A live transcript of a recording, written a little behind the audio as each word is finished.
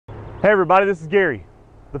Hey everybody, this is Gary,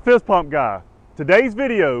 the fist pump guy. Today's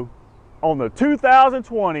video on the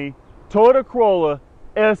 2020 Toyota Corolla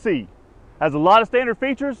SE. Has a lot of standard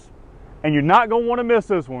features and you're not going to want to miss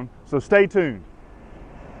this one, so stay tuned.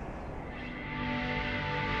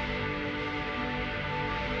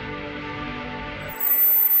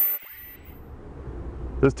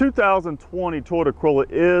 This 2020 Toyota Corolla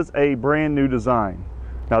is a brand new design.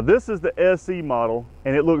 Now this is the SE model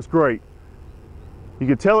and it looks great. You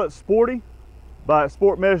can tell it's sporty by its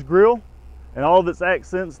sport mesh grille and all of its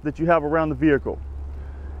accents that you have around the vehicle.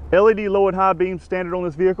 LED low and high beams standard on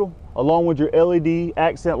this vehicle, along with your LED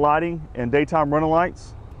accent lighting and daytime running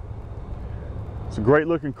lights. It's a great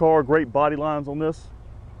looking car, great body lines on this.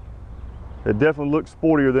 It definitely looks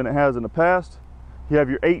sportier than it has in the past. You have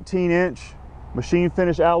your 18-inch machine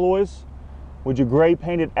finish alloys with your gray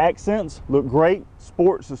painted accents. Look great.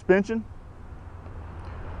 Sport suspension.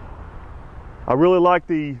 I really like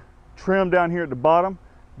the trim down here at the bottom.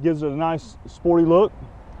 Gives it a nice sporty look.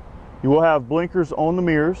 You will have blinkers on the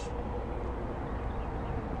mirrors.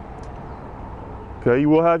 Okay, you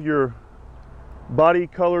will have your body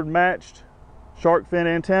colored matched shark fin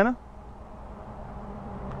antenna.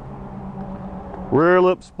 Rear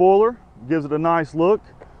lip spoiler gives it a nice look.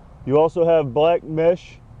 You also have black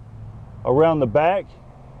mesh around the back,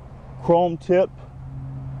 chrome tip,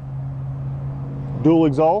 dual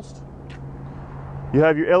exhaust. You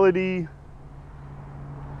have your LED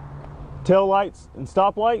tail lights and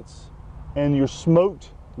stop lights and your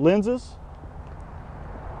smoked lenses.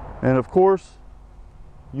 And of course,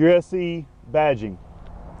 your SE badging.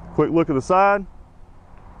 Quick look at the side.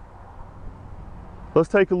 Let's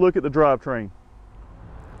take a look at the drivetrain.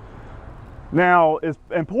 Now, it's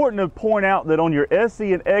important to point out that on your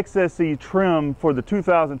SE and XSE trim for the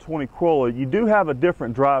 2020 Corolla, you do have a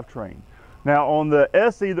different drivetrain. Now, on the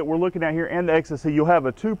SE that we're looking at here and the XSE, you'll have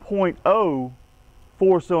a 2.0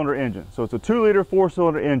 four-cylinder engine. So it's a 2-liter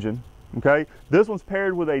four-cylinder engine, okay? This one's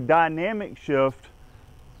paired with a dynamic shift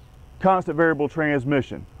constant variable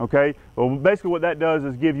transmission, okay? Well, basically what that does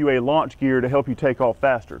is give you a launch gear to help you take off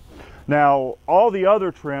faster. Now, all the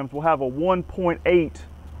other trims will have a 1.8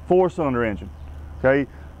 four-cylinder engine, okay?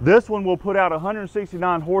 This one will put out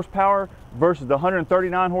 169 horsepower versus the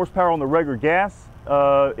 139 horsepower on the regular gas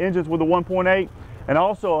engines with the 1.8, and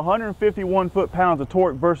also 151 foot-pounds of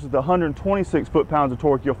torque versus the 126 foot-pounds of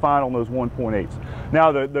torque you'll find on those 1.8s.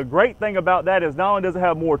 Now, the great thing about that is not only does it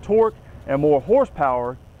have more torque and more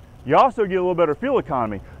horsepower, you also get a little better fuel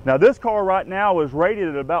economy. Now, this car right now is rated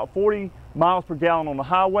at about 40 miles per gallon on the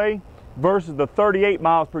highway versus the 38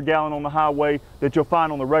 miles per gallon on the highway that you'll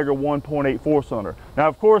find on the regular 1.8 four-cylinder. Now,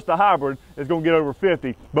 of course, the hybrid is going to get over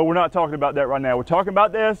 50, but we're not talking about that right now. We're talking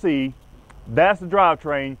about the SE. That's the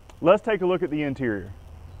drivetrain. Let's take a look at the interior.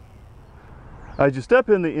 As you step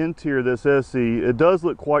in the interior of this SE, it does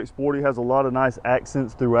look quite sporty. It has a lot of nice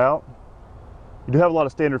accents throughout. You do have a lot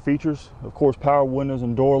of standard features. Of course, power windows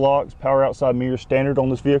and door locks, power outside mirrors standard on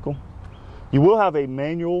this vehicle. You will have a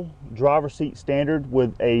manual driver's seat standard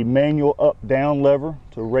with a manual up-down lever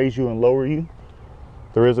to raise you and lower you.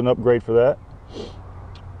 There is an upgrade for that.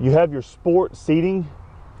 You have your sport seating.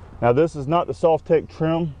 Now, this is not the soft tech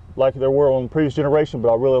trim like there were on the previous generation,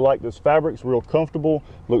 but I really like this fabric. It's real comfortable,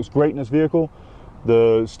 looks great in this vehicle.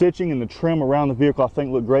 The stitching and the trim around the vehicle I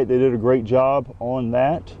think look great. They did a great job on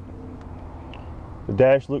that. The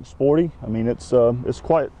dash looks sporty. I mean, it's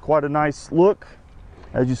quite a nice look.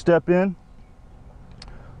 As you step in,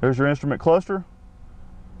 there's your instrument cluster,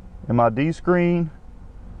 MID screen,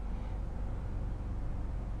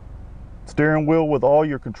 steering wheel with all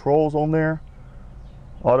your controls on there.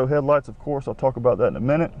 Auto headlights, of course, I'll talk about that in a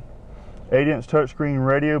minute. 8-inch touchscreen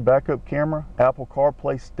radio, backup camera, Apple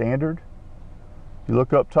CarPlay standard. You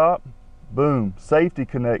look up top, boom, Safety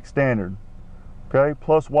Connect standard, okay,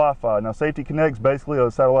 plus Wi-Fi. Now, Safety Connect's basically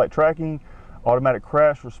a satellite tracking, automatic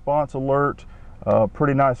crash response alert,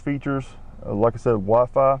 pretty nice features. Like I said,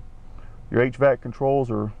 Wi-Fi. Your HVAC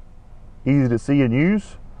controls are easy to see and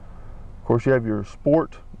use. Of course, you have your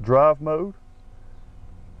sport drive mode.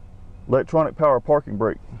 Electronic power parking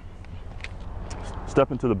brake.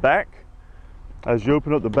 Step into the back. As you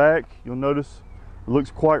open up the back, you'll notice it looks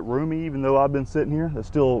quite roomy. Even though I've been sitting here, there's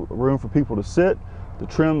still room for people to sit. The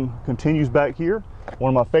trim continues back here.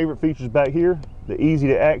 One of my favorite features back here, the easy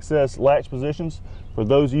to access latch positions for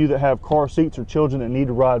those of you that have car seats or children that need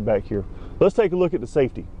to ride back here. Let's take a look at the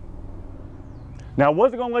safety. Now, I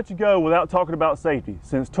wasn't going to let you go without talking about safety,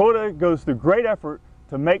 since Toyota goes through great effort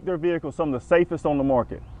to make their vehicles some of the safest on the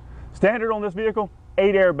market. Standard on this vehicle,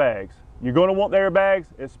 8 airbags. You're going to want the airbags,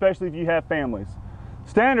 especially if you have families.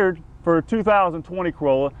 Standard for a 2020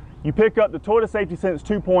 Corolla, You pick up the Toyota Safety Sense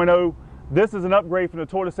 2.0. This is an upgrade from the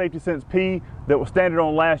Toyota Safety Sense P that was standard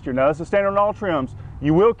on last year. Now, this is standard on all trims.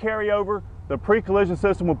 You will carry over the pre-collision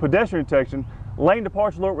system with pedestrian detection, lane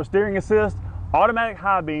departure alert with steering assist, automatic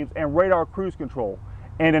high beams, and radar cruise control.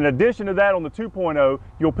 And in addition to that, on the 2.0,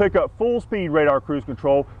 you'll pick up full speed radar cruise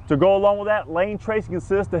control. To go along with that, lane tracing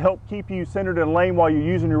assist to help keep you centered in the lane while you're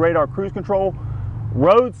using your radar cruise control,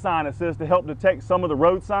 road sign assist to help detect some of the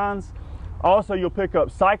road signs. Also, you'll pick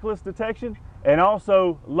up cyclist detection and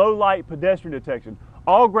also low light pedestrian detection.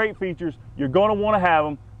 All great features. You're going to want to have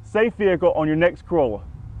them. Safe vehicle on your next Corolla.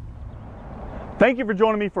 Thank you for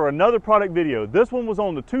joining me for another product video. This one was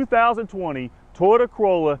on the 2020 Toyota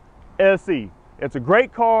Corolla SE. It's a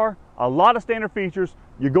great car, a lot of standard features.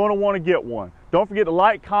 You're going to want to get one. Don't forget to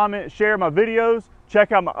like, comment, share my videos.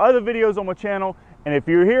 Check out my other videos on my channel. And if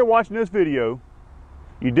you're here watching this video,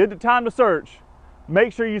 you did the time to search,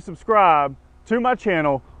 make sure you subscribe to my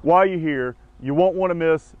channel while you're here. You won't want to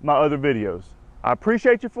miss my other videos. I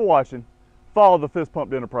appreciate you for watching. Follow the Fist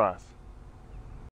Pumped Enterprise.